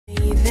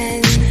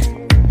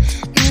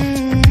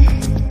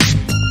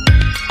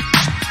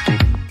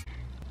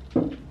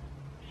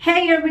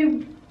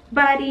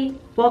everybody,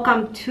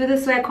 welcome to the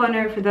Swag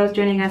Corner. For those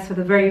joining us for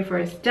the very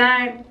first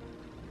time,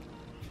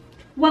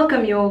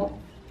 welcome y'all.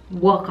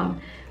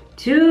 Welcome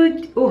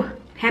to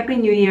Happy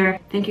New Year.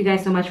 Thank you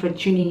guys so much for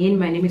tuning in.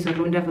 My name is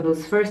Orunda. For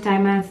those first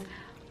timers,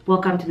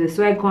 welcome to the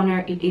Swag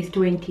Corner. It is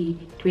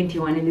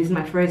 2021 and this is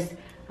my first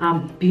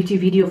beauty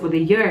video for the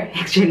year.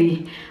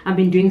 Actually, I've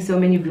been doing so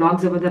many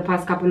vlogs over the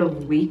past couple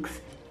of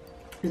weeks.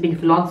 It's been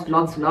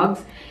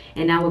vlogs,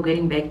 and now we're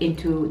getting back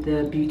into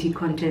the beauty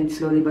content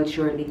slowly but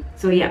surely.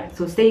 So yeah,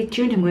 so stay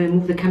tuned. I'm going to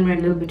move the camera a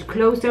little bit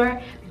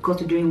closer because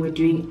today we're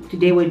doing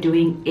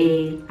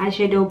a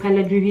eyeshadow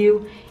palette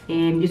review,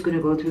 and I'm just going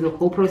to go through the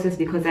whole process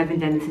because I haven't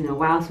done this in a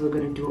while. So we're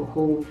going to do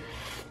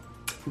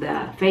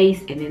the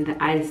face and then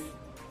the eyes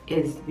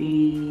is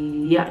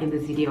in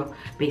this video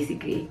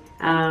basically.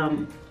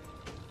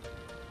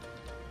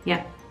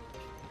 Yeah.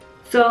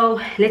 So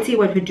let's see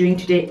what we're doing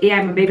today.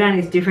 Yeah, my background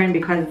is different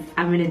because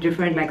I'm in a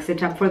different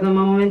setup for the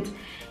moment,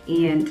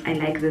 and I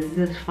like this.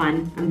 This is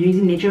fun. I'm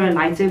using natural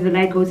light, so if the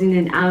light goes in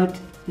and out,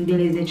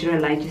 really is natural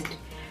light. Just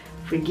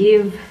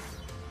forgive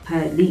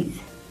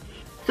please.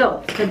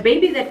 So the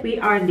baby that we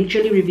are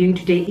literally reviewing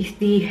today is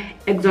the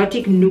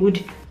Exotic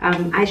Nude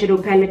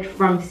eyeshadow palette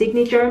from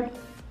Signature.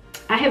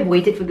 I have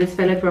waited for this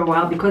palette for a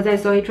while because I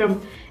saw it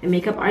from a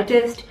makeup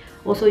artist,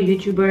 also a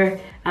YouTuber,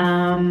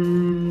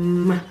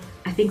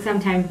 I think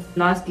sometime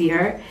last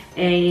year,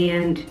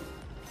 and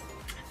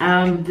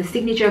the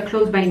Signature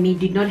close by me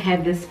did not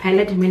have this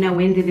palette. When I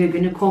went there, they were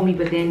gonna call me,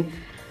 but then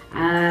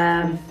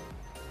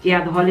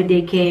yeah, the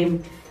holiday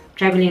came,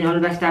 traveling and all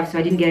of that stuff, so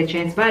I didn't get a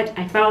chance. But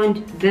I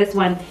found this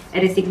one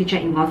at a Signature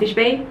in Walfish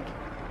Bay,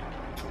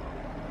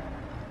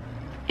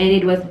 and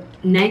it was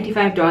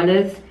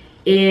 $95.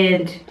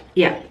 And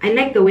yeah, I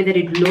like the way that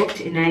it looked,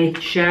 and I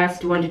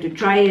just wanted to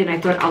try it, and I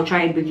thought I'll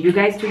try it with you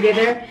guys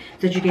together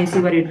so that you can see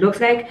what it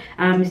looks like.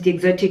 It's the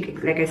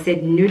Exotic, like I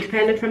said, Nude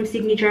palette from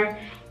Signature,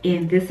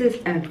 and this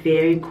is a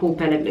very cool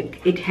palette. Look,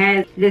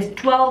 there's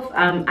 12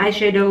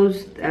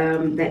 eyeshadows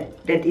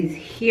that is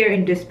here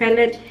in this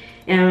palette.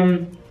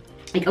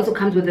 It also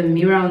comes with a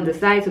mirror on the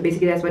side, so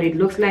basically that's what it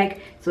looks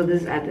like. So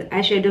these are the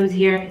eyeshadows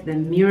here, the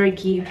mirror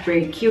key,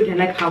 very cute. I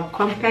like how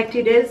compact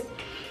it is.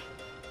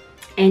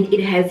 And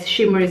it has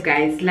shimmers,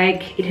 guys.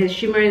 It has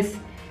shimmers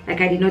like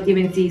I did not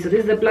even see. So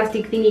this is a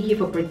plastic thingy here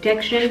for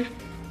protection.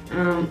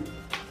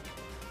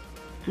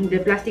 The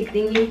plastic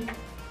thingy,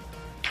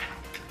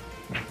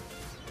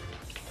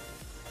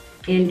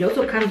 and it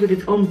also comes with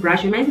its own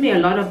brush. It reminds me a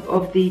lot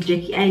of the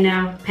Jackie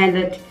Aina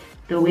palette,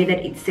 the way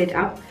that it's set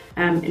up,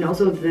 and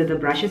also the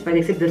brushes, but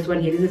except this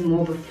one here, this is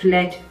more of a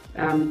flat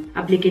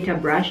applicator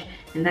brush,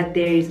 and that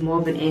there is more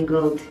of an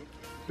angled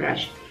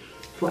brush.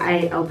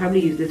 I'll probably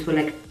use this for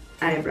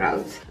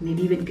eyebrows,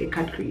 maybe even a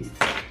cut crease.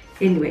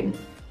 Anyway,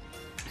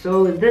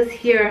 so this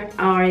here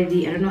are I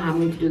don't know how I'm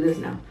going to do this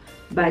now,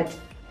 but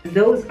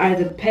those are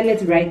the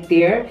palettes right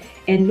there,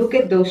 and look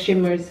at those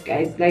shimmers,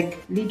 guys.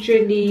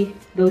 Literally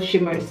those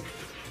shimmers.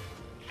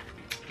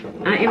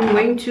 I am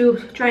going to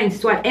try and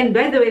swatch, and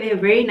by the way, they have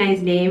a very nice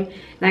name.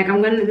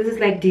 This is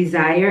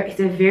Desire. It's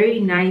a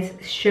very nice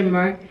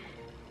shimmer.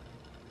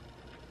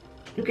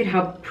 Look at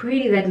how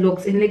pretty that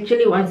looks. And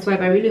literally one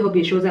swipe, I really hope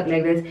it shows up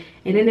like this.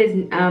 And then there's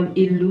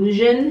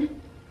Illusion.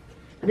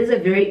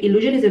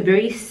 Illusion is a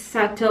very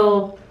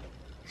subtle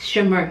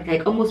shimmer,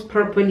 almost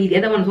purpley. The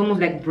other one is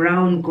almost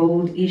brown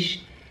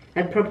gold-ish,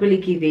 that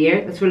purpley key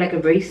there. That's for a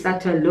very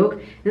subtle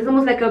look. This is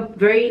almost a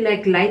very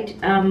light,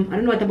 I don't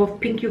know what type of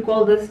pink you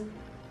call this,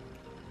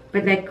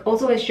 but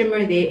also a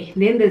shimmer there.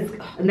 Then there's,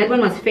 and that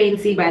one was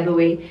fancy, by the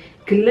way.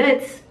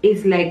 Glitz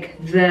is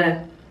the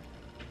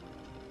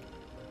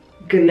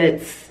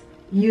glitz.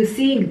 You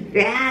seeing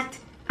that?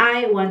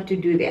 I want to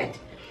do that.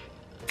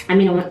 I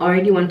mean, I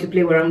already want to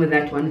play around with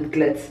that one,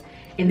 glitz.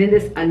 And then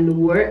there's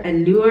allure,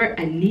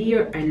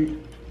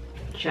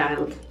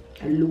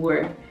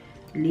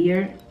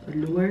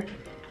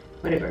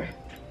 whatever.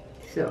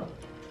 So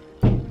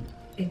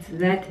it's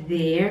that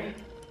there.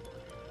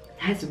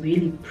 That's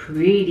really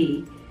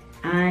pretty.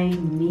 I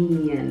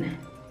mean,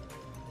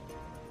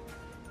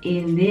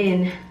 and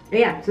then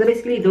yeah, so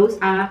basically those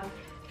are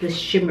the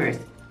shimmers.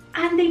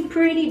 Aren't they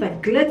pretty?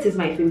 But glitz is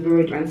my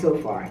favorite one so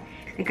far.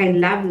 I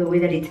love the way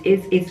that it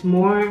is. It's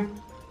more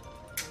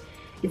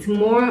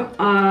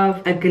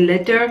of a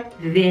glitter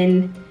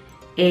than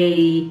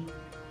a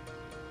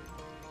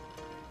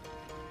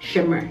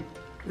shimmer.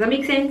 Does that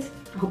make sense?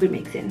 I hope it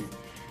makes sense.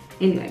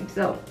 Anyway,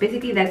 so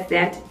basically that's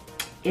that.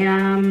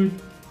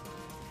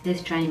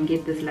 Let's try and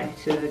get this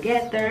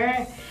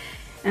together.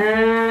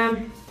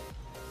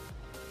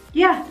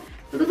 Yeah,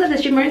 so those are the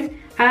shimmers.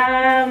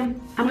 I'm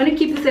gonna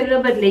keep this a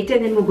little bit later,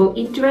 and then we'll go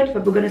into it.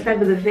 But we're gonna start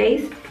with the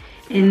face,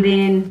 and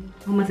then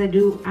what must I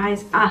do?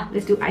 Eyes.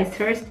 Let's do eyes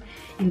first,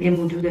 and then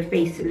we'll do the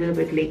face a little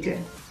bit later.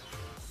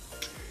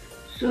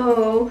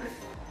 So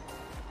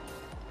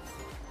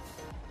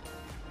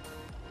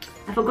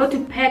I forgot to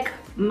pack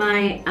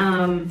my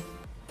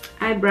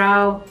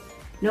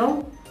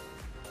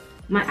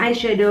my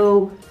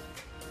eyeshadow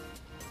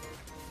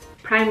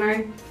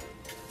primer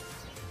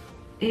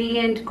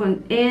and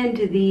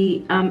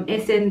the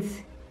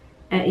essence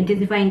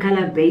intensifying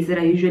color base that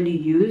I usually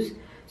use.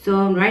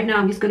 So right now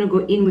I'm just gonna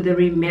go in with the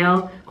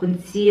Rimmel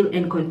Conceal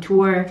and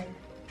Contour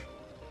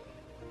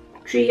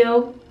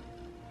Trio,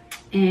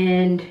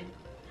 and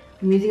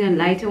I'm using a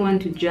lighter one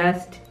to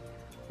just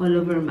all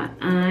over my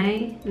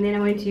eye, and then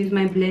I'm going to use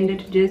my blender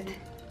to just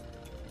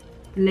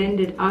blend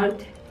it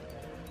out.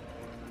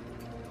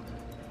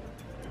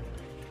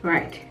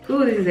 Right.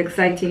 Oh, this is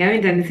exciting. I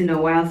haven't done this in a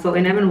while, so,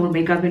 and I haven't worn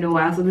makeup in a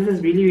while, so this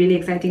is really, really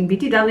exciting.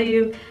 BTW,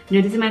 you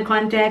know, this is my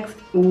contacts.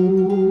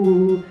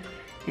 Ooh.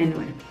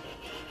 Anyway.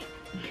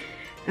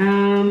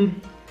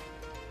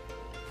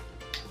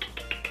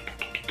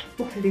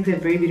 Oh, these are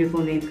very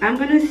beautiful names. I'm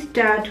gonna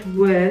start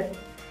with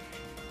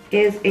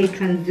is a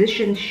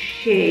transition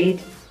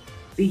shade,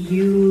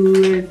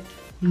 Nude.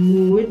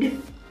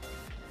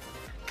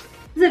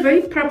 It's a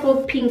very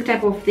purple pink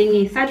type of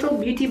thingy, subtle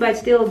beauty but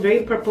still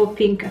very purple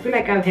pink. I feel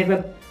like I've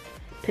never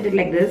put it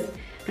like this,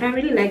 but I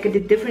really like it.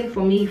 It's different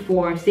for me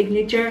for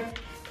signature,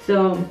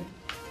 so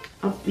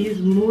I'll use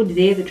Nude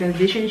there, the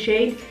transition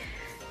shade.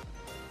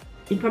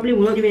 It probably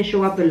will not even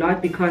show up a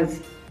lot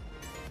because,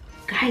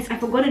 guys, I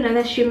forgot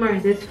another shimmer.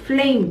 This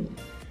Flame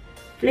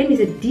is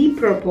a deep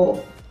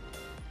purple.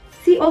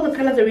 See, all the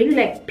colors are really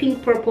like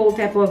pink purple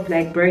type of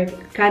like bird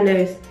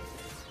colors,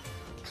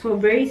 so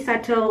very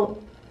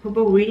subtle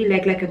purple, really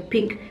like a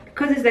pink,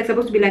 because it's like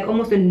supposed to be like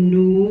almost a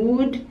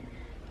nude.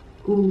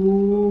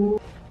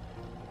 Ooh,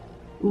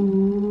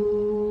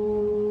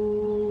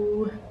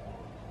 ooh,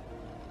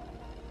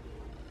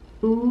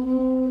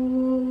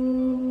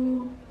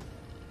 ooh.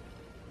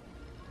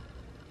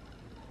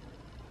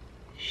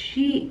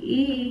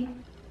 She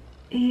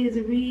is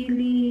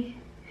really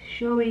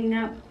showing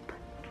up.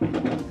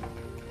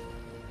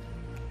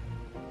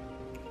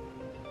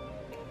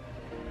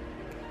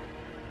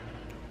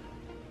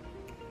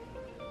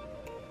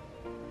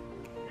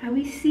 Are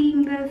we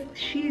seeing this?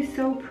 She is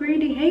so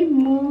pretty. Hey,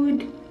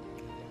 Nude.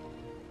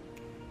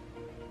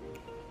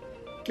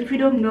 If you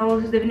don't know,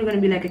 this is definitely going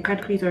to be like a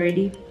cut crease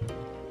already,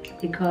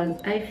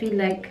 because I feel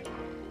like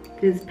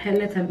these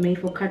palettes are made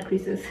for cut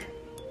creases.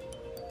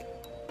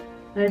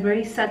 They're a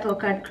very subtle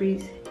cut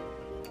crease.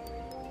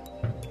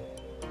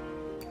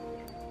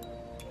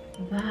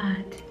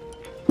 But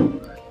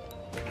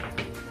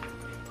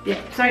yeah,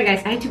 sorry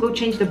guys, I had to go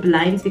change the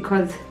blinds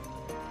because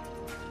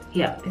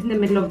yeah, it's in the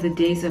middle of the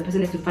day, so a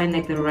person has to find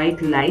like the right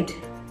light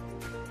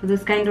for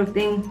this kind of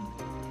thing.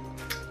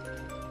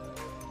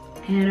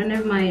 And I don't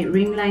have my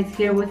ring lights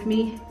here with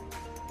me,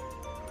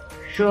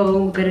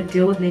 so gotta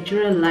deal with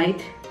natural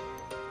light.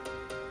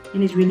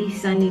 And it's really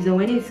sunny, so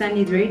when it's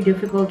sunny it's very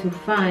difficult to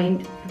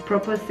find the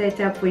proper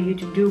setup for you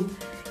to do.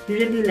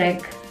 Usually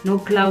like no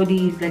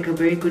cloudy is like a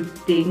very good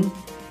thing,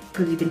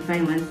 because you can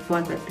find one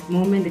spot, but the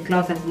moment the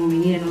clouds start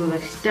moving in and all that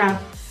stuff,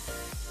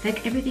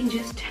 like everything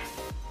just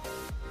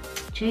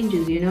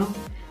changes, you know.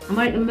 I'm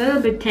a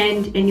little bit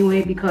tanned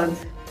anyway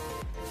because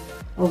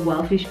of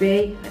Wildfish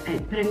Bay.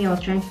 Apparently I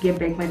was trying to get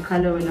back my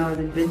color when I was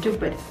in winter,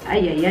 but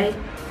ay,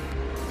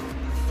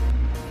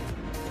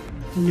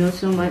 not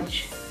so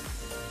much.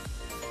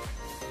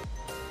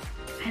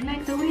 I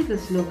like the way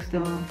this looks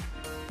though.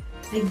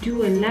 I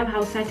do. I love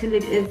how subtle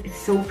it is. It's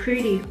so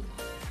pretty.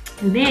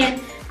 And then,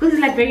 because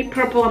it's like very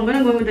purple, I'm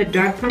gonna go with a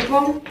dark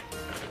purple.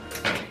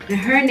 And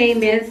her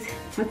name is,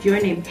 what's your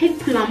name? Hey,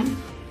 Plum.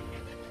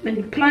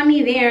 And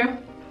Plummy there,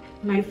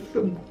 my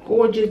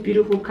gorgeous,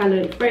 beautiful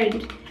colored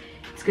friend.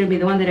 It's gonna be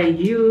the one that I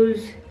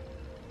use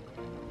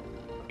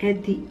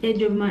at the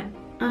edge of my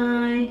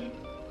eye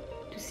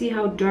to see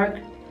how dark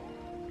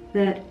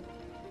that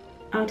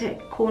outer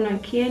corner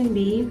can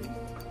be.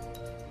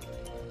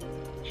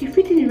 She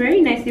fits in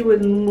very nicely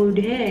with Nude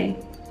hair.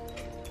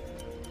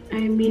 I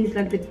mean, it's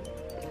like the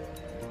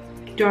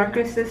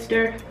darker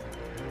sister.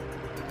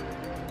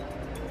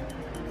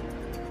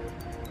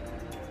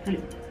 But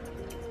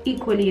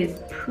equally as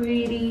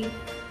pretty.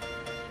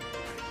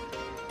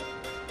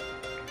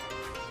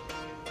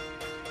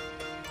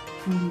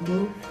 On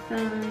both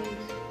sides.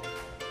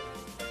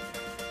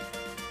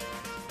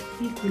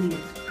 Equally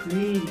as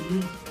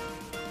pretty.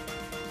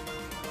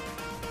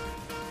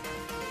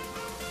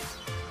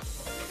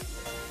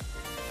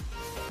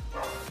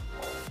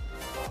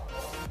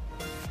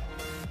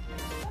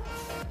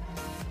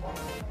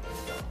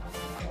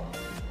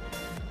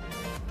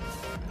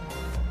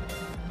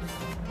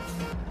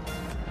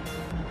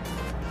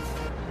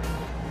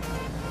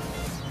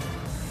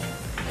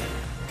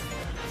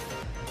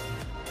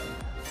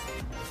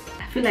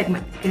 I feel like I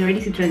can already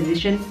see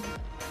transition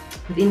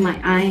within my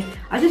eye.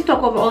 I'll just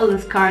talk over all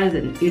those cars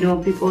and, you know,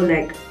 people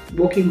like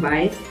walking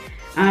by.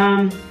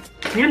 Now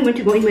I'm going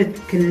to go in with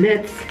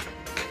glitz.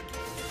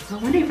 I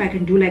wonder if I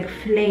can do like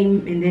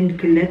flame and then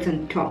glitz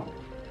on top.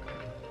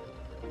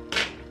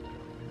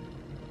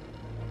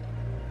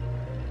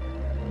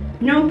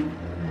 No.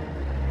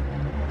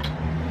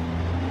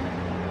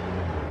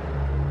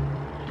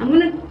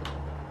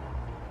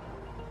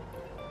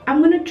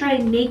 I'm gonna try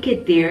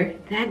naked there,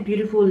 that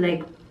beautiful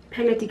like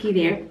paletiki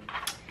there,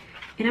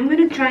 and I'm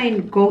gonna try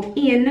and go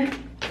in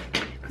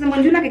because I'm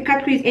gonna do like a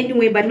cut crease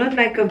anyway, but not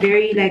like a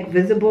very like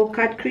visible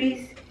cut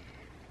crease.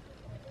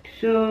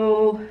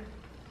 So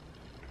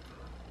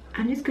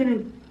I'm just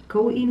gonna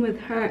go in with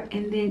her,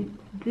 and then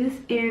this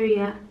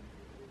area,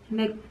 and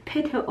like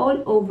pet her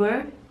all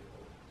over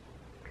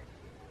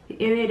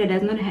the area that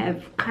does not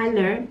have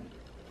color,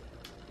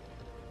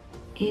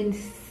 and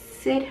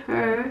set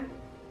her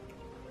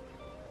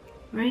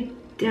right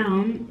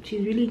down.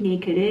 She's really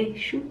naked, eh?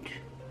 Shoot.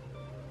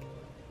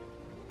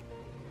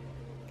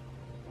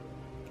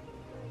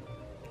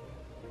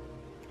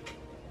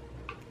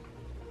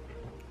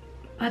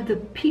 But the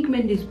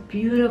pigment is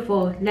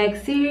beautiful. Like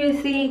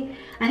seriously,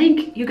 I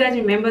think you guys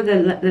remember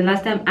the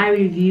last time I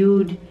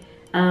reviewed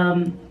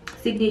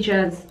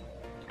Signature's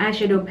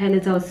eyeshadow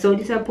palettes. I was so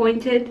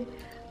disappointed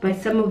by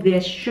some of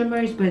their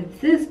shimmers, but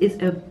this is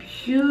a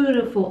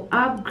beautiful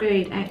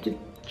upgrade. I have to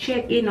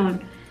check in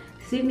on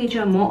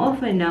Signature more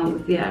often now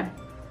with their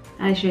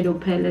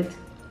eyeshadow palette.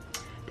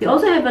 They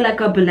also have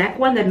like a black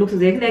one that looks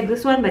exactly like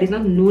this one, but it's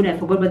not nude. I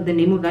forgot what the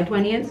name of that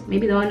one is.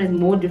 Maybe the one has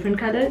more different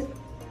colors.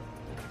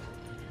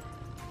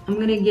 I'm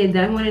gonna get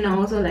that one and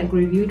also like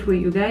review it for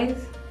you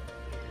guys.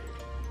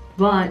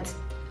 But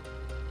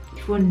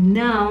for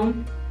now,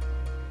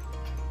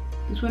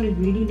 this one is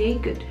really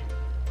naked.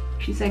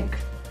 She's like,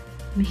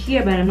 I'm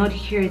here but I'm not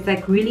here. It's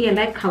like really, I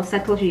like how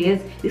subtle she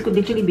is. This could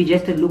literally be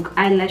just a look,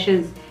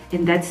 eyelashes,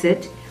 and that's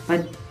it.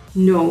 But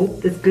no,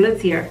 there's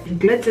glitz here, and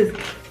glitz is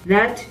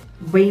that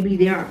baby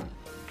there.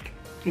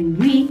 And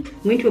we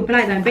are going to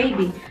apply that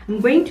baby.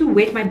 I'm going to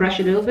wet my brush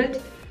a little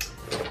bit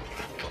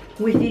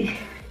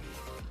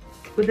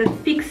with a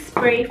fix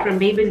spray from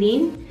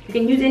Maybelline. You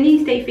can use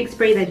any Stay Fix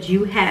spray that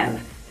you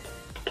have.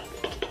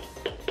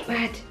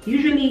 But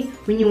usually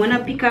when you want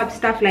to pick up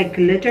stuff like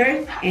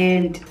glitter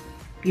and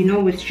you know,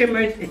 with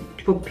shimmers and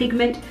for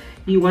pigment,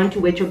 you want to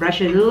wet your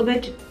brush a little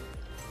bit.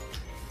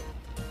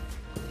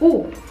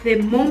 Oh,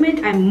 the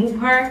moment I move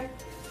her,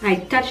 I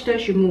touched her,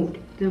 she moved.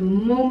 The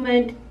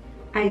moment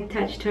I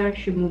touched her,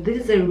 she moved.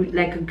 This is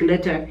like a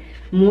glitter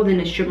more than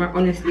a shimmer,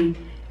 honestly.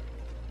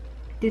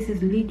 This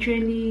is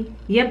literally,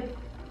 yep,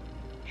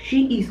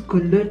 she is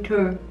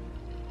glitter.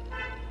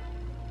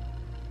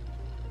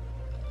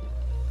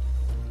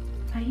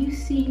 Are you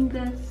seeing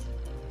this?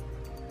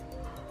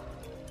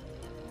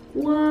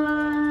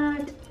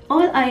 What?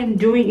 All I am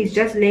doing is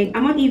just laying.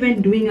 I'm not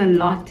even doing a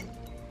lot.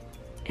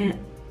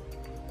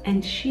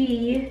 And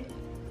she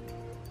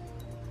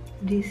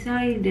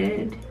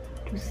decided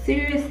to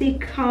seriously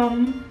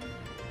come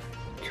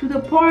to the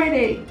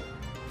party.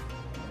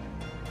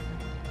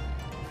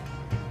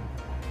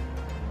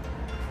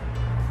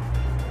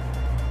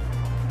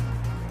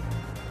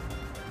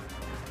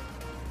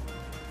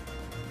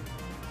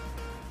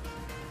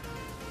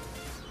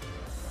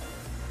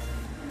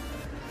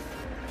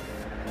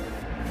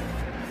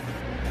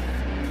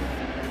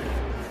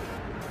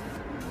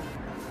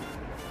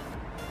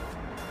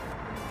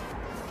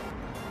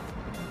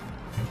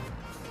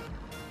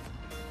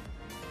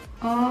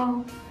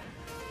 Oh,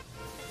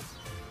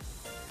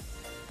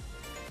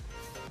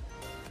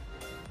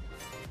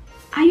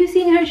 are you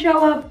seeing her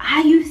show up?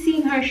 Are you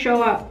seeing her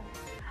show up?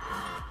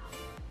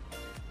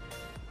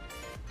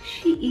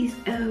 She is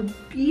a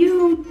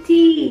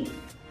beauty.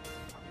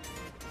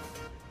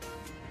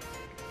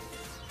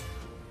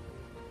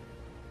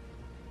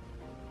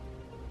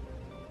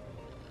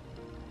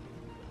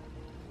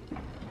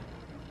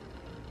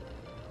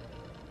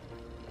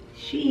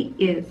 She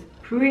is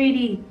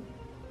pretty.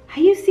 Are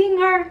you seeing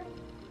her?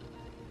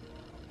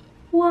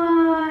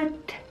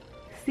 What?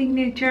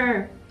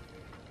 Signature.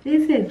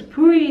 This is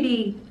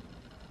pretty.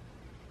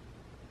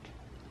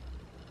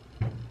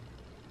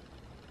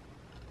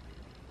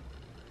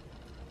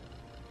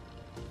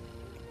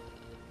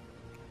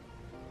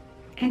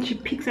 And she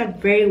picks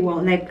up very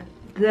well. Like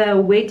the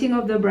weighting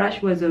of the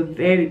brush was a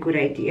very good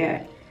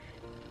idea.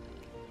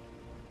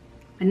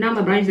 And now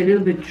my brush is a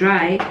little bit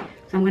dry,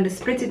 so I'm going to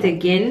spritz it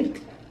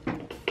again.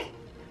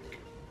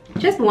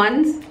 Just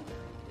once.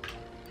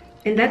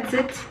 And that's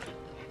it.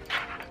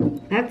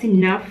 That's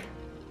enough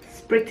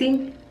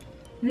spritzing,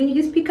 and then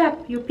you just pick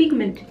up your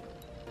pigment,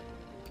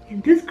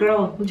 and this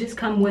girl will just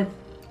come with.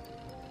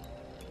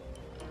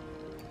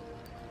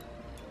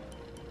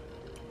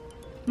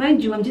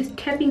 Mind you, I'm just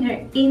tapping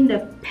her in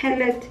the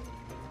palette.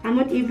 I'm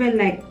not even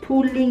like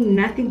pulling,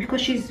 nothing, because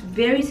she's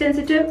very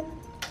sensitive,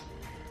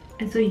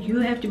 and so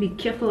you have to be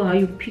careful how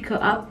you pick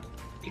her up,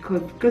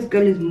 because this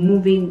girl is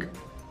moving.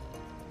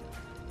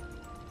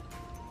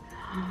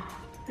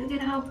 Look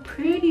at how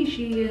pretty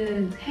she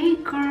is. Hey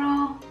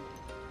girl.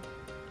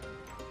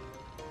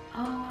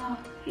 Oh,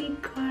 hey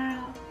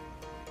girl.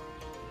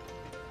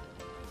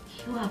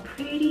 You are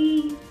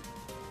pretty.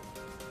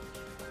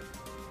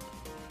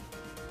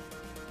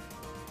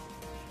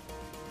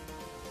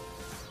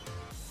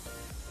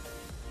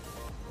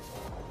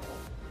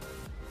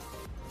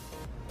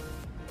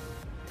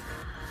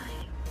 Hi.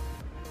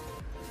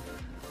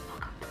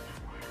 Welcome to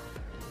the world.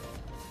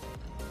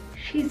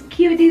 She's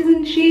cute,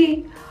 isn't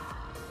she?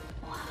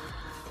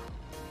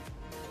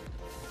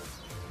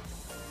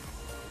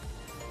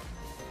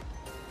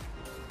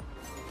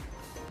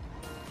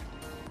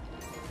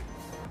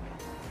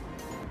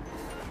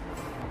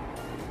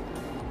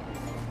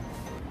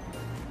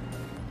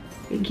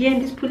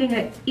 again, just pulling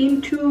it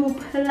into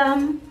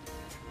Plum.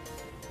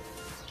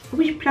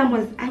 Which Plum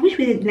was, I wish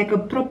we did like a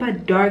proper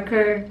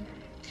darker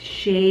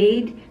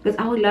shade, because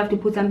I would love to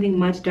put something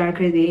much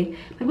darker there,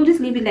 but we'll just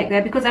leave it like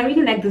that because I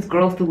really like these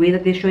girls the way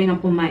that they're showing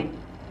up on my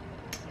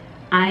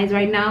eyes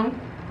right now.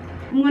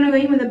 I'm gonna go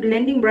in with a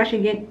blending brush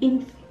again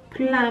in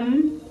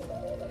Plum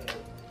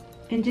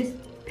and just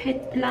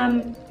pat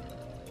Plum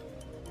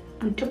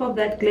on top of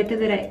that glitter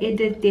that I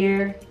added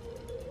there.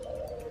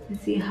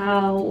 Let's see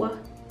how,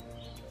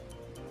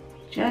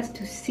 just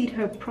to sit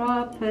her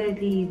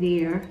properly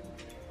there.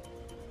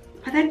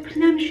 But that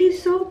Plum,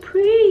 she's so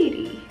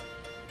pretty.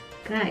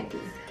 Guys,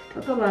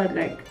 talk about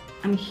like,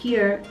 I'm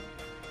here,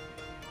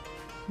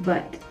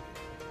 but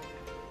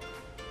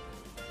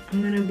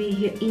I'm gonna be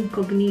here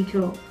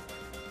incognito.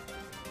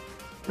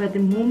 But the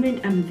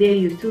moment I'm there,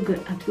 I'm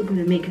still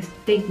gonna make a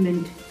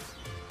statement.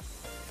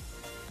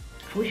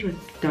 I wish it was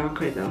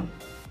darker though.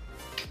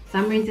 For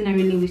some reason I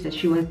really wish that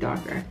she was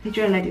darker.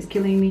 Natural light is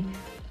killing me.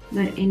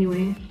 But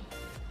anyway,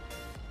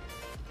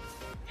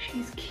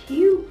 she's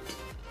cute.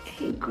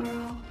 Hey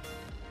girl,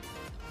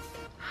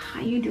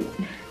 how you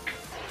doing?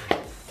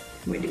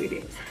 We'll do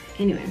this.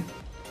 Anyway,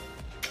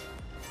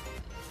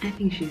 I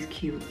think she's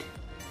cute.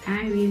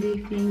 I really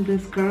think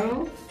this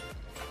girl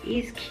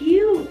is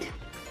cute.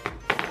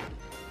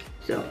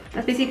 So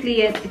that's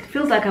basically it. It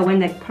feels like I went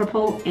like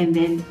purple and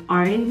then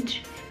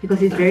orange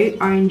because it's very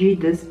orangey,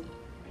 this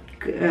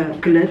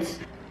glitz.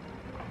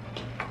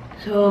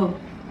 So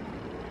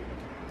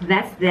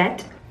that's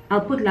that.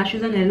 I'll put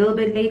lashes on a little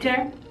bit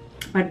later,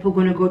 but we're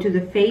gonna go to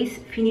the face,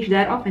 finish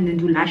that off, and then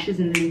do lashes,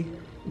 and then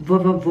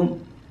vroom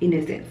in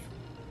a sense.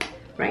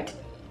 Right.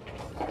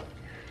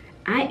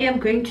 I am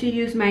going to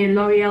use my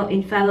L'Oreal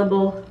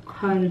Infallible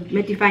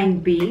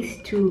Mattifying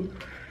Base to,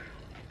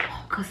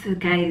 because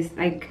guys,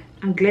 like,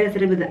 I'm glad I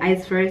started with the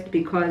eyes first,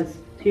 because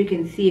so you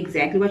can see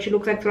exactly what she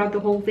looks like throughout the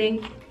whole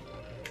thing.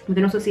 We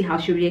can also see how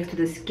she reacts to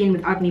the skin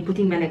without me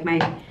putting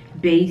my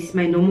base,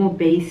 my normal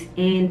base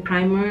and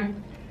primer.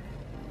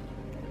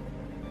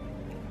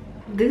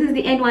 This is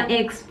the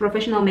N1X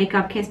Professional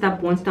Makeup Can't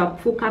Stop Won't Stop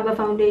Full Cover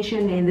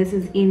Foundation, and this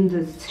is in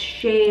the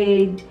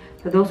shade,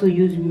 for those who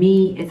use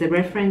me as a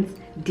reference,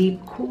 Deep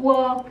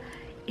Cool.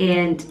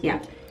 And yeah,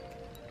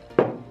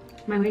 am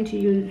I going to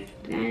use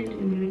that?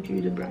 Am I going to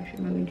use a brush?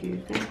 Am I going to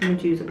use that? I'm going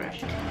to use a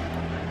brush. I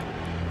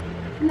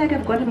feel like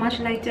I've got it much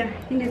lighter.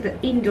 I think it's the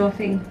indoor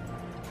thing.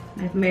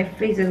 My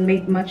face is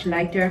made much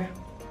lighter.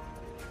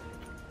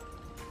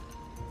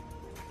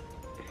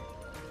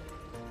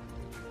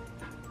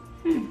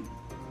 Well,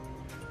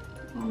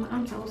 my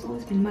arms have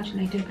always been much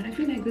lighter, but I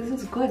feel like this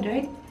is good,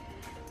 right?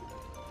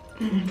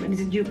 But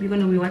you're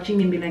gonna be watching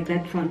me and be like,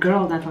 that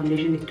girl, that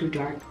foundation is too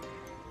dark.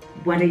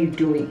 What are you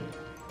doing?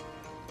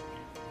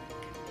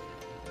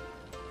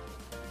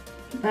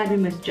 But we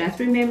must just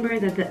remember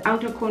that the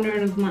outer corner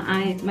of my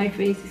eyes, my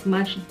face is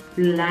much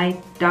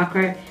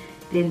darker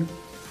than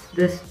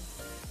this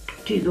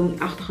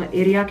T-zone-achtige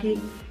area.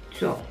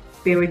 So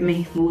bear with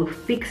me, we'll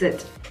fix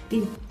it.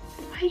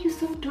 Why are you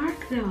so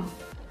dark though?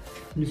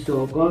 I'm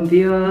so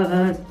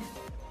confused.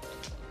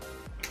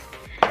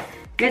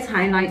 Let's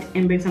highlight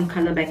and bring some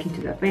color back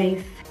into the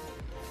face.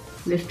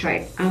 Let's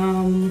try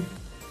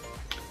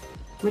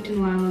Wet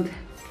n Wild,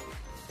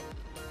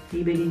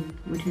 Maybelline,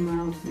 Wet n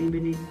Wild,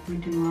 Maybelline,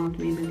 Wet n Wild,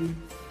 Maybelline.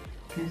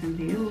 Try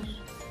something else.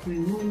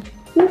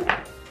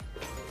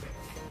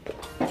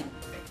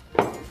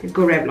 Let's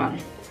go Revlon.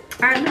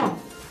 No,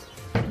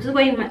 this is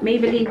going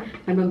Maybelline.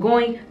 I'm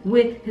going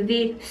with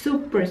the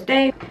Super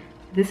Stay.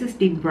 This is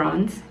the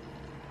bronze.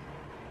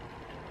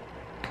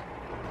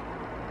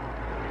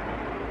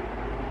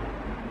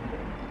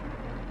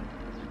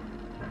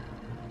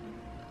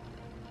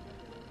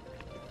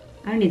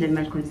 I don't need that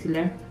much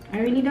concealer. I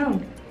really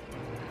don't.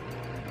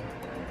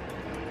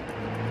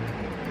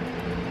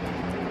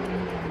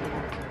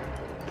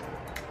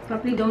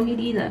 Probably don't need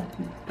either.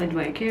 But do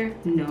I care?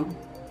 No.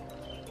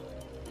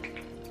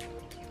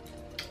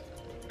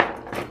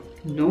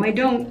 No, I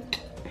don't.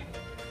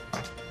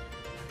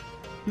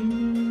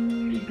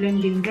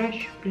 Blending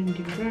brush,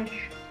 blending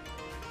brush,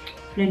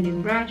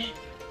 blending brush.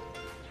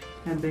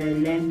 I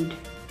blend.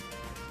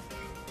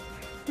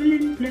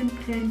 Blend,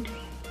 blend, blend.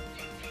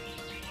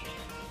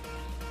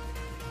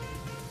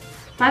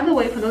 By the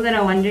way, for those that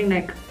are wondering,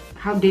 like,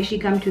 how did she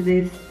come to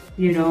this,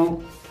 you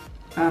know,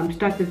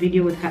 start the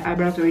video with her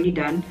eyebrows already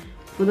done?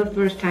 For the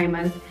first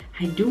timers,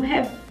 I do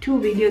have 2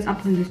 videos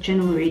up on this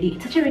channel already.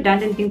 It's such a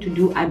redundant thing to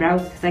do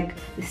eyebrows. It's like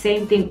the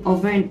same thing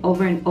over and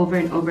over and over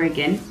and over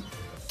again.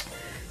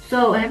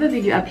 So I have a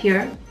video up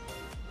here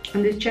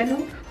on this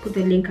channel. Put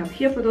the link up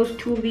here for those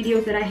 2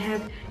 videos that I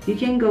have. You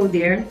can go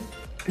there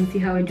and see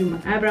how I do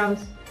my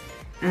eyebrows.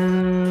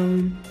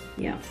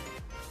 Yeah.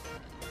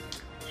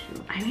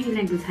 I really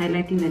like this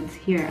highlighting that's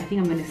here. I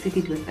think I'm gonna set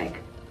it with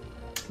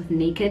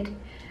Naked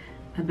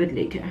a bit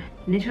later.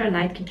 Natural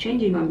light keep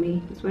changing on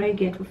me. That's what I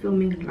get for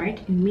filming right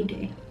in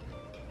midday.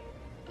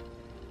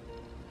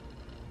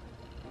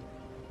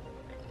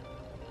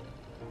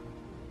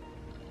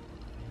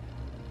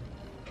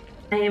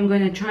 I am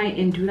gonna try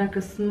and do like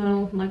a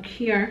small, like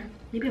here,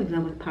 Maybe I'm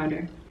done with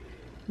powder.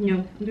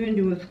 No, I'm gonna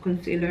do with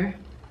concealer.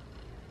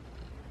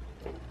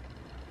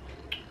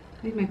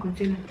 Where's my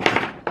concealer?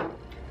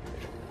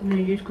 I'm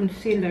gonna use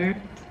concealer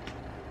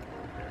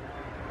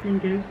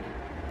and just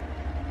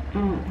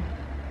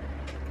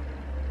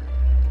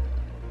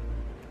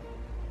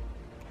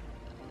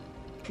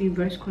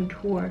reverse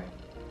contour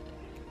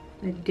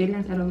the dead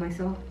inside of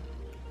myself.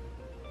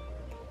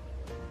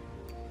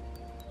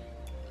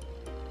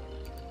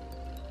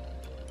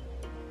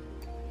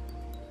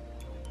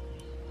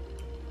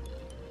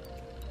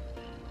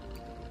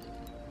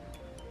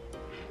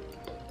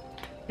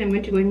 I'm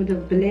going to go in with the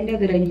blender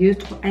that I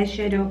used for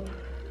eyeshadow.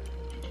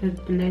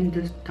 Just blend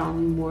this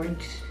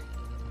downwards.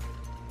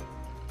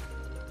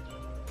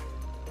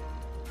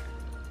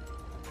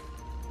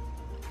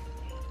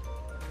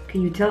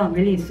 Can you tell I'm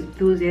really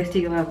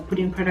enthusiastic about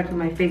putting product on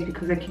my face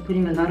because I keep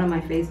putting a lot on my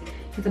face?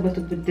 You're supposed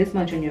to put this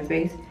much on your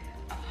face.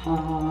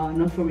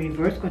 Not for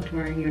reverse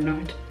contouring, you're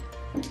not.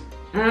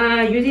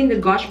 Using the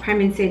Gosh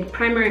Prime Set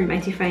Primer and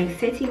Mattifying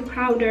Setting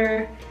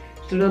Powder.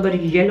 Just a little bit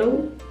of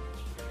yellow.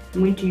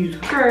 I'm going to use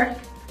her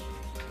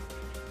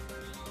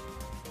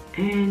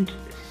and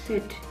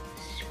set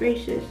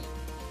spaces.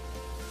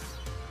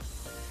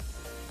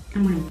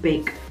 I'm gonna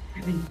bake. I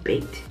haven't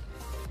baked.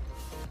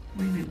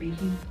 Why am I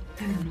baking?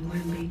 I don't know why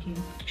I'm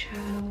baking.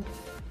 Child,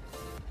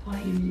 why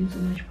are you using so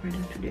much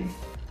product today?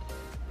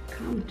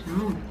 Calm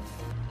down.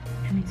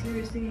 I mean,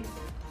 seriously.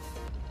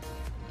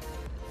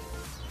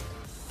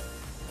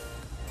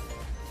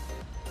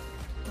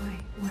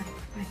 Why?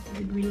 Is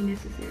it really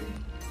necessary?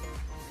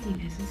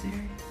 Really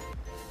necessary?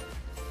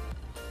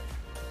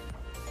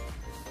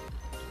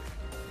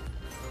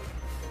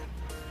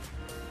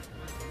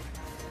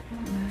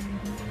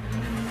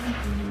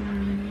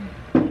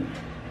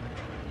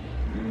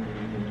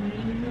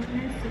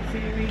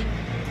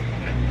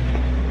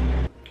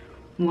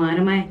 What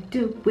am I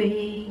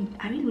doing?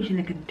 I really wish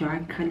like a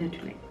dark color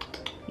to like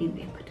in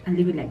there, but I'll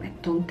leave it like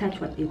that. Don't touch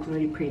what looks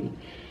already pretty.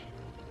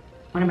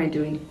 What am I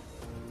doing?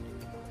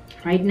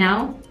 Right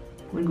now,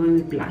 we're going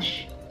with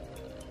blush.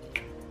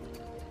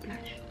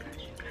 Blush.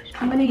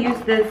 I'm gonna use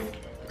this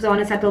because I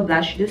want a subtle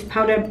blush. This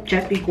powder,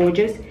 Just Be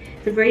Gorgeous.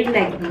 It's a very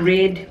like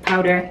red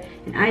powder,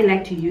 and I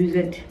like to use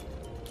it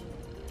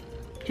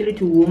actually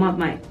to warm up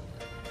my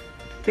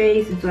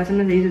face. And so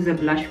sometimes I use it as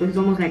a blush because it's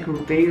almost like a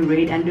very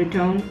red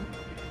undertone.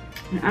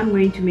 And I'm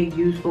going to make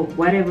use of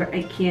whatever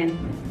I can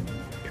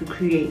to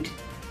create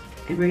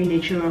a very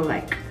natural,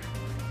 like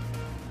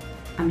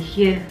I'm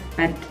here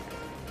but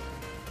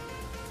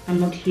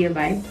I'm not here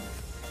vibe.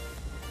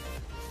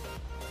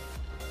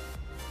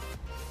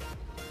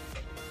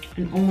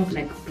 And almost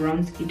like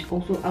bronze it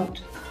also out.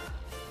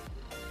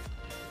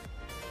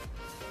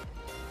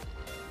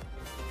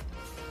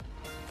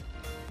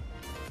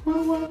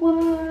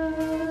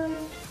 What?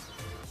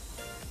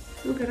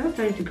 Look at us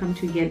starting to come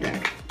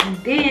together. And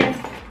then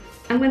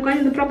I'm going to go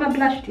in the proper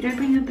blush. Did I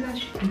bring a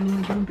blush? No,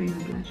 I don't bring a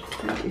blush.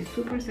 That is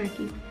super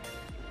sucky.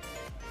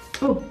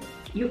 Oh,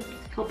 you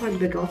help out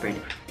the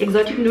girlfriend.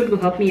 Exotic Nude will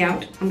help me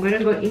out. I'm going to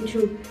go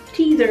into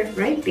teaser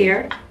right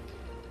there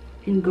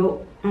and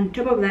go on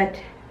top of that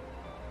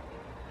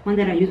one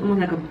that I use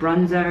almost like a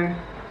bronzer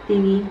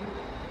thingy.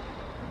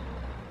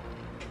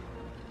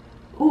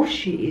 Oh,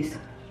 she is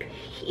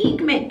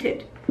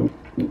pigmented.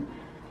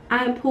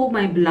 I pull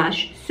my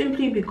blush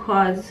simply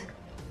because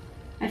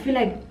I feel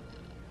like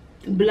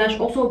blush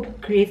also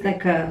creates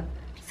like a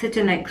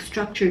certain like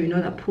structure, you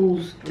know, that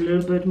pulls a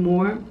little bit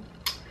more.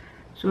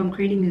 So I'm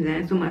creating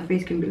that so my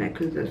face can be like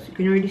this. You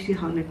can already see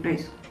how like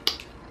nice.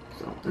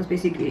 So that's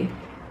basically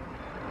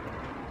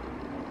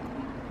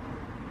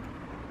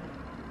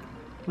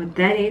what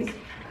that is.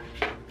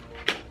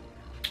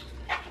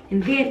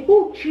 And then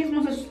oh,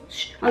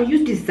 I'll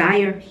use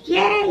Desire.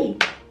 Yay!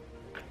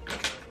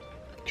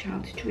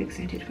 Child, too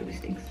excited for these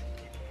things.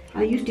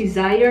 I'll use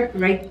Desire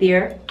right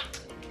there.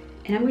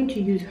 And I'm going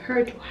to use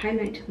her to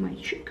highlight my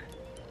cheek.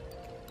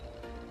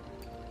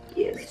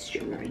 Yes,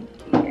 shimmering.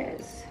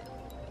 Yes.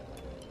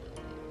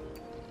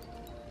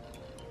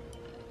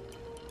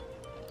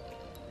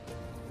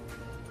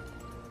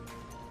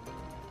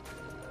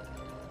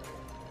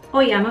 Oh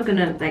yeah, I'm not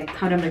gonna like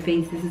powder my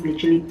face. This is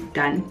literally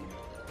done.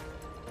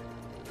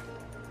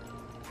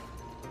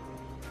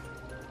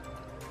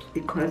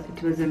 Because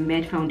it was a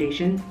matte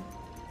foundation.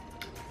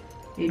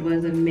 It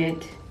was a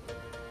matte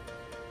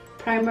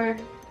primer.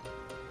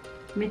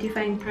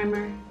 Mattifying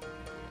primer.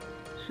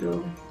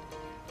 So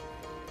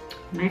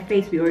my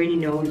face, we already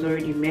know, is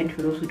already matte.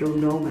 For those who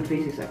don't know, my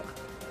face is like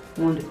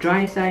more on the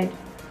dry side.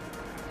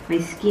 My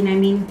skin, I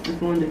mean,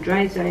 is more on the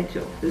dry side.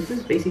 So this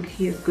is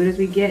basically as good as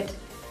we get.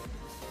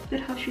 Look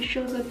at how she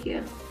shows up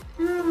here.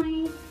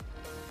 Hi,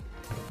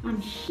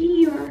 I'm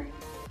here.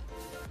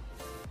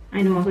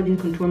 I know I also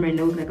didn't contour my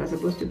nose like I was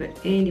supposed to, but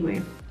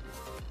anyway,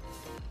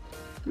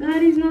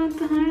 that is not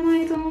the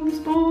highlight of the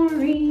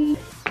story.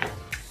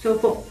 So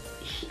for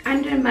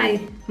under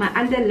my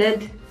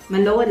underlid, my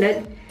lower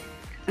lid,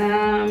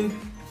 I'm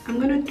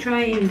gonna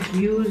try and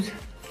use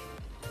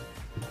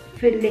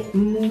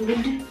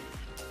Nude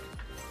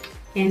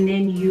and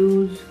then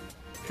use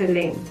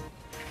subtly.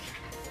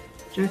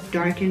 Just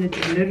darken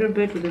it a little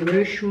bit with a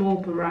very small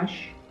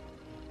brush.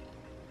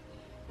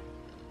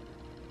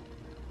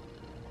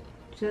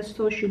 Just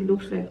so she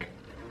looks like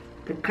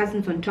the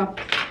cousins on top.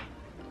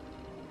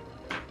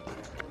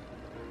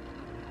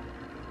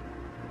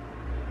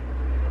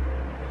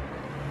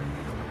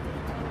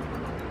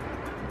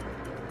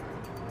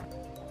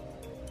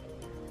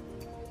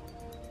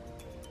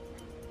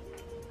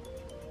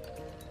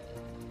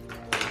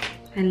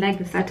 I like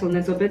the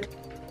subtleness of it.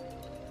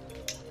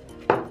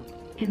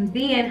 And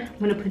then I'm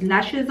gonna put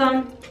lashes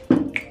on.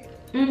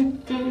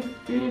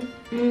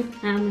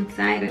 I'm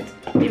excited.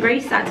 They're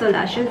very subtle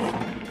lashes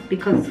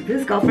because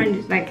this girlfriend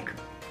is like,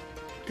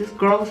 these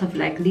girls have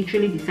like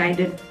literally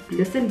decided,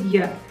 listen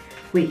here,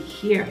 we're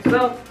here.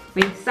 So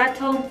we're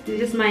subtle.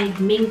 This is my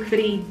Mink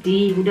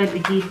 3D Huda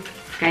Beauty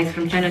guys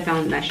from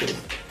Chinatown lashes.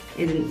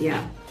 Isn't,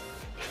 yeah,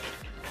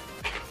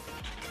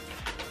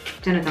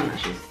 Chinatown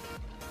lashes.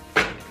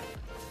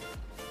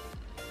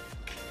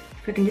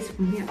 If I can just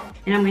from here,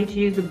 and I'm going to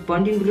use the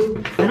bonding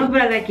glue. I know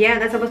people are like, yeah,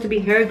 that's supposed to be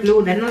hair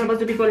glue, that's not supposed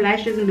to be for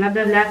lashes and blah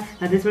blah blah.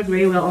 But this works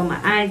very well on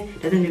my eyes,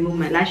 doesn't remove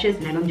my lashes,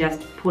 and I don't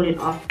just pull it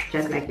off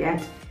just like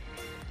that.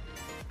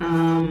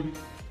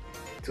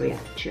 So yeah,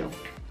 chill.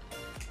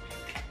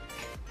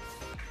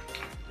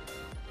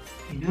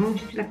 You know,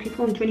 just like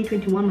people in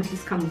 2021 must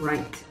just come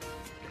right.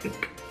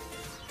 Like,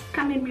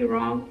 can't make me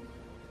wrong.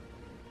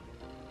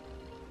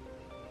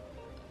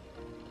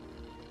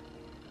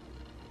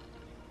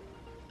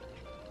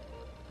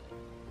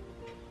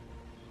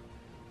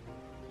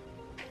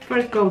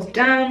 First goes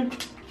down.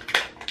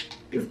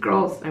 These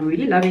girls are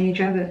really loving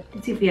each other.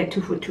 Let's see if we are 2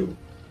 for 2.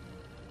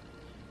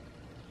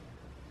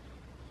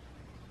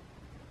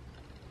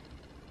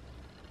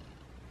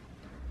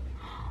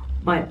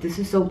 But this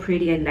is so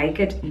pretty. I like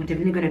it. I'm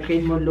definitely gonna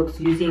create more looks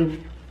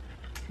using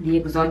the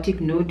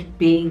exotic nude,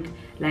 being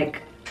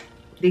like,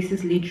 this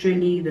is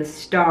literally the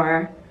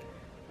star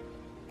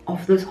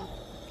of this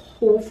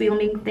whole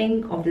filming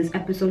thing of this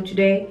episode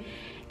today,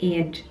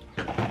 and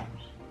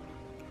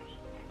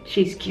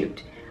she's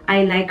cute.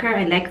 I like her.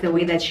 I like the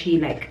way that she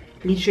like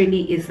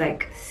literally is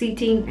like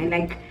sitting. I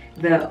like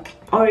the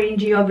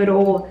orangey of it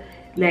all.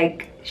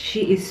 Like,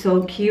 she is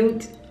so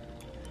cute.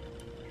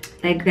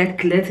 Like, that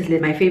glitz is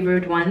like my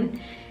favorite one,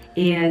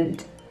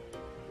 and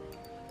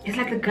it's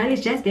like the girl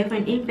is just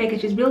different. In fact,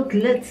 she's real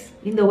glitz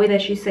in the way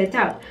that she's set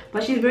up,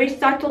 but she's very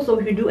subtle. So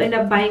if you do end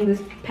up buying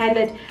this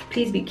palette,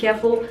 please be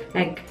careful.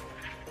 Like,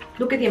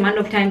 look at the amount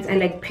of times I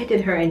like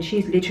petted her and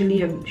she's literally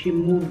she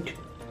moved.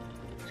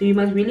 So you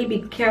must really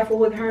be careful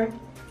with her.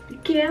 Be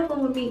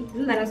careful with me.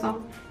 Isn't that a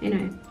song?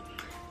 Anyway,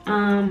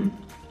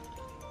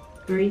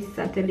 very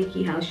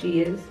subtly how she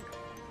is.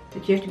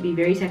 But you have to be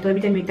very subtle.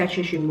 Every time you touch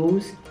her, she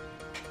moves.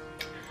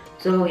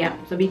 So yeah,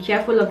 so be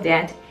careful of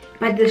that.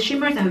 But the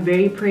shimmers are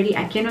very pretty.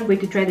 I cannot wait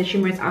to try the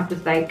shimmers out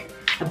with like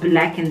a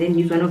black and then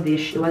use one of the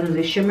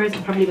shimmers.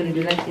 I'm probably going to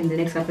do that in the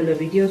next couple of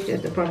videos,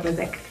 just the proper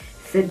like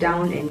sit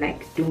down and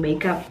like do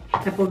makeup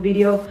type of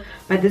video.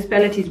 But this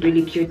palette is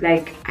really cute.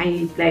 Like,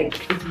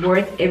 it's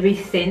worth every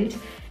cent.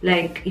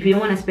 Like, if you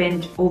want to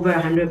spend over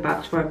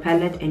 $100 for a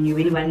palette and you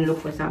really want to look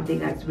for something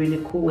that's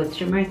really cool with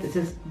shimmers, this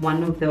is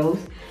one of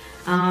those.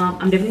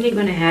 I'm definitely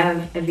going to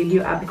have a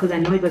video up because I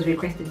know it was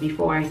requested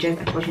before. I just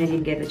unfortunately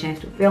didn't get the chance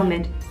to film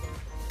it.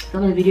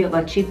 Film a video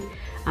about cheap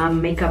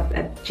makeup,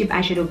 cheap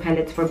eyeshadow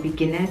palettes for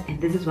beginners, and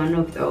this is one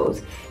of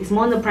those. It's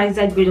more on the price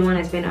side. We don't want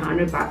to spend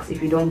 $100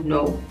 if you don't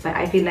know, but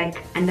I feel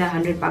like under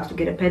 $100 to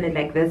get a palette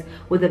like this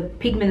with the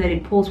pigment that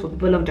it pulls for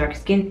people of dark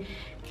skin,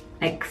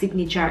 like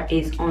Signature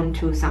is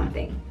onto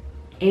something.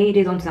 It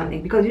is on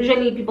something, because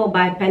usually people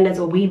buy palettes,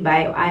 or we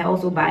buy, or I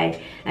also buy,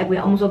 like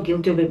we're almost so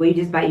guilty of it, where you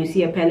just buy, you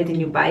see a palette and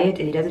you buy it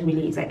and it doesn't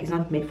really, it's like it's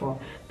not made for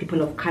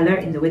people of color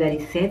in the way that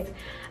it sits.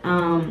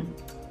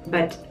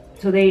 But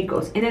so there it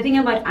goes. And the thing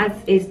about us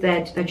is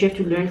that you have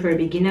to learn, for a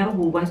beginner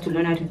who wants to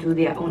learn how to do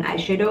their own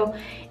eyeshadow,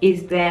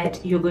 is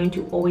that you're going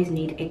to always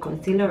need a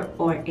concealer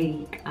or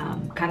a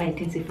color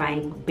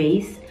intensifying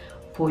base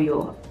for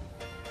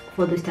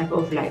this type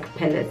of like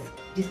palettes.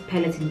 Just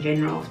palettes in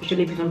general,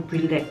 especially if it's not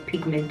really like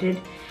pigmented,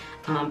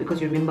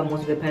 because remember,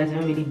 most of the palettes are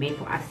not really made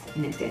for us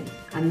in a sense,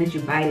 unless you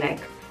buy like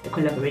a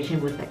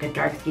collaboration with like a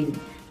dark skin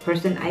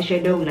person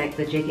eyeshadow, like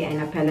the J.K.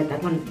 Aina palette.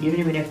 That one you don't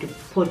even have to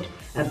put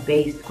a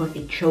base because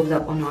it shows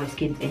up on our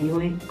skins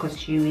anyway, because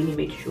she really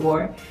made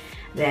sure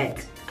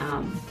that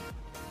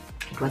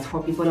it was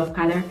for people of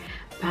color.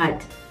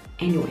 But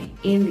anyway,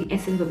 in the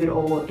essence of it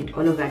all and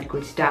all of that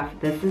good stuff,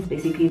 this is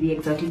basically the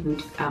Exotic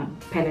Nude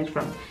palette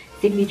from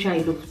Signature.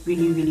 It looks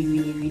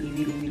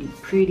really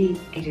pretty.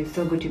 It is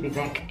so good to be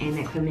back and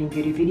like filming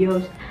beauty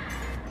videos.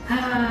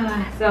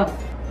 So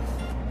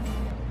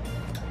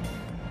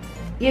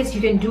yes, you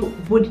can do.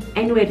 Would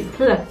I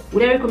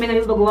recommend that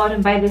people go out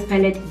and buy this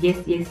palette? Yes.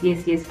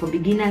 For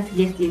beginners,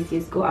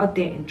 yes. Go out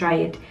there and try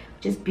it.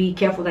 Just be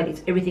careful that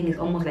everything is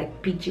almost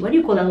like peachy. What do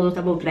you call that? Those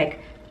type of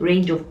like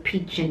range of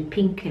peach and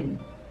pink and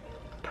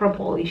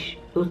purplish.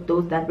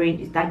 That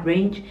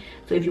range.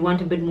 So if you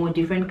want a bit more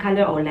different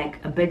color or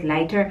like a bit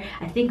lighter,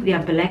 I think they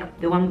are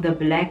black. The one with the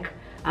black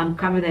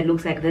cover that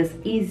looks like this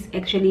is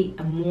actually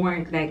a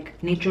more like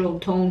natural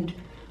toned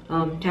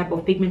type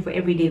of pigment for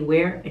everyday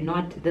wear, and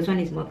not this one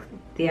is more,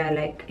 they are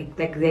like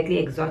exactly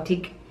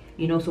exotic,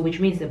 you know, so which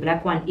means the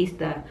black one is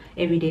the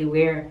everyday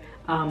wear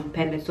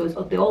palette. So it's,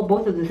 they all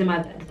both of them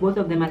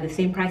are the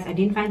same price. I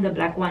didn't find the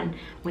black one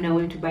when I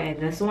went to buy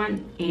this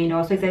one, and I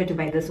was so excited to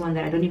buy this one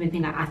that I don't even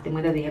think I asked them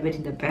whether they have it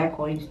in the back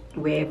or in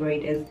wherever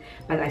it is,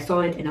 but I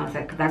saw it and I was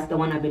like, that's the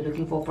one I've been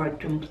looking for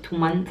 2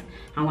 months.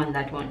 I want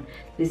that one.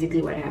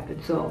 Basically what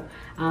happened. So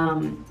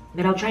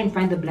but I'll try and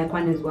find the black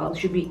one as well. It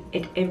should be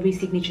at every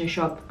signature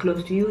shop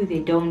close to you. If they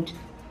don't,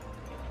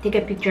 take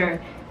a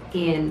picture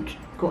and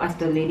go ask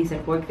the ladies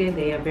that work there.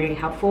 They are very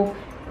helpful.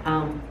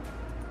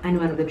 And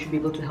one of them should be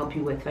able to help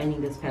you with finding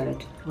this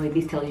palette, or at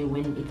least tell you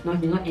when it's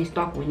not in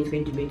stock, when it's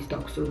going to be in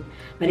stock soon.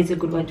 But it's a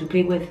good one to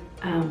play with.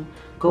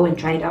 Go and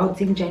try it out.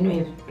 Signature, I know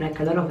you have like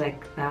a lot of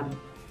like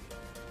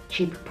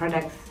cheap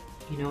products,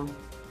 you know,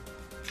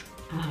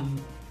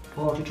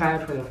 or to try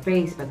out for your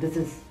face, but this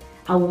is,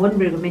 I wouldn't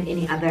recommend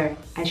any other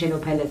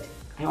eyeshadow palette.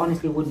 I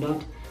honestly would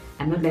not.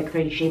 I'm not like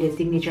 30 shaded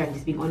Signature. I'm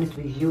just being honest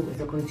with you as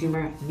a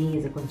consumer. Me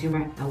as a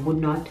consumer, I would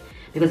not,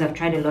 because I've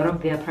tried a lot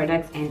of their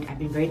products and I've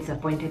been very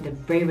disappointed. The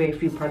very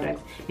few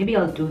products. Maybe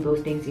I'll do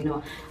those things, you know.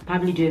 I'll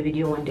probably do a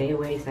video one day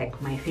where it's like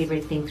my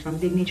favorite things from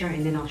Signature,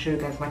 and then I'll show you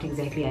guys what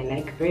exactly I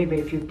like.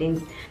 Very few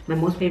things. My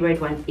most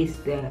favorite one is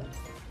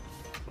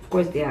of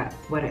course their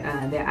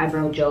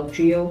eyebrow gel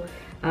trio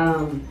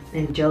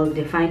and gel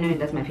definer.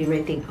 That's my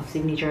favorite thing of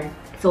Signature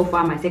so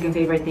far. My second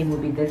favorite thing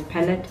would be this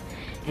palette,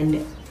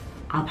 and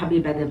I'll probably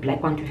buy the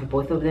black one to have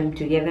both of them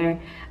together.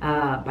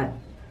 But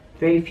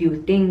very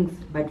few things,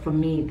 but for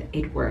me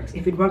it works.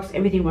 If it works,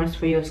 everything works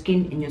for your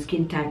skin and your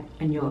skin type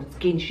and your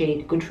skin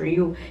shade, good for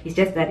you. It's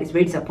just that it's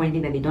very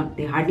disappointing that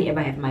they hardly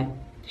ever have my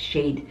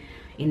shade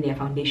in their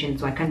foundation,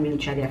 so I can't really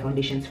try their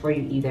foundations for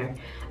you either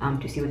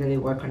to see whether they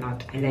work or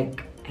not. I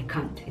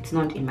can't. It's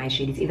not in my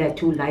shade. It's either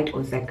too light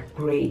or it's like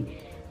gray,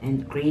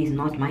 and gray is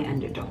not my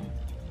undertone,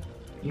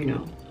 you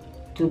know.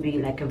 To be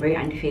like a very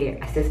unfair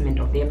assessment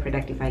of their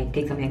product if I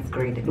take something that's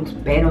gray that looks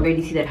bad. I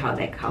already see that how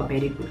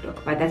bad it would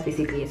look. But that's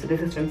basically it. So this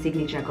is from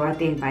Signature. Go out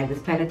there and buy this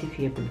palette if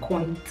you have the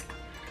coins.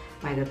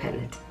 Buy the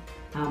palette.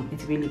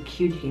 It's really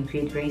cute. You can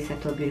create very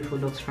subtle, beautiful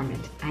looks from it.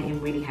 I am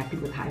really happy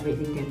with how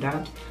everything turned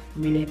out.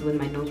 I'm really happy with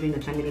my nose ring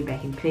that's finally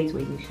back in place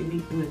where it needs to be.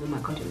 Oh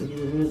my god, it was a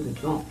little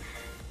bit long.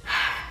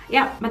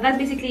 Yeah, but that's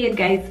basically it,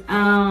 guys.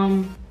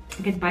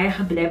 Ek het baie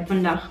geblab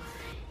vandag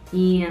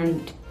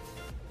and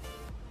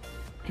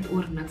I feel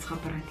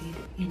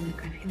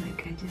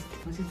like I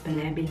was just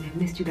blabbing. I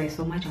missed you guys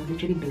so much. I was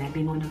literally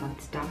blabbing on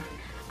about stuff.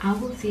 I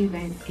will see you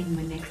guys in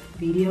my next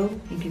video.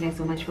 Thank you guys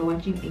so much for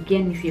watching.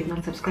 Again, if you have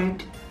not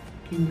subscribed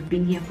and you've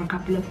been here for a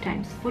couple of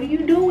times, what are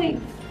you doing?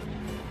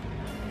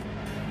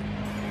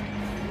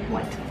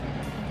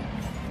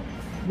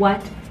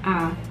 What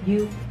are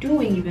you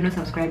doing if you're not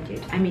subscribed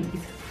yet? I mean,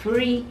 it's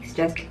free. It's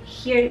just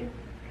here.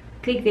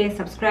 Click there,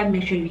 subscribe.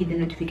 Make sure you hit the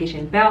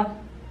notification bell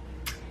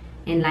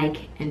and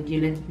like, and you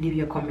leave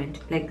your comment.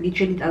 Like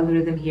literally the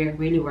algorithm here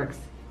really works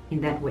in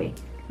that way.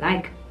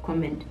 Like,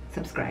 comment,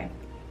 subscribe.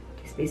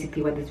 It's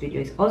basically what this video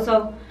is.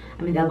 Also,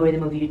 I'm in the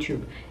algorithm of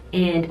YouTube.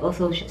 And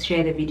also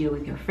share the video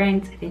with your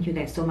friends. Thank you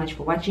guys so much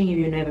for watching. If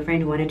you know have a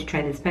friend who wanted to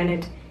try this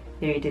palette,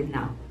 there it is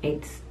now.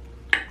 It's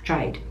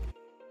tried.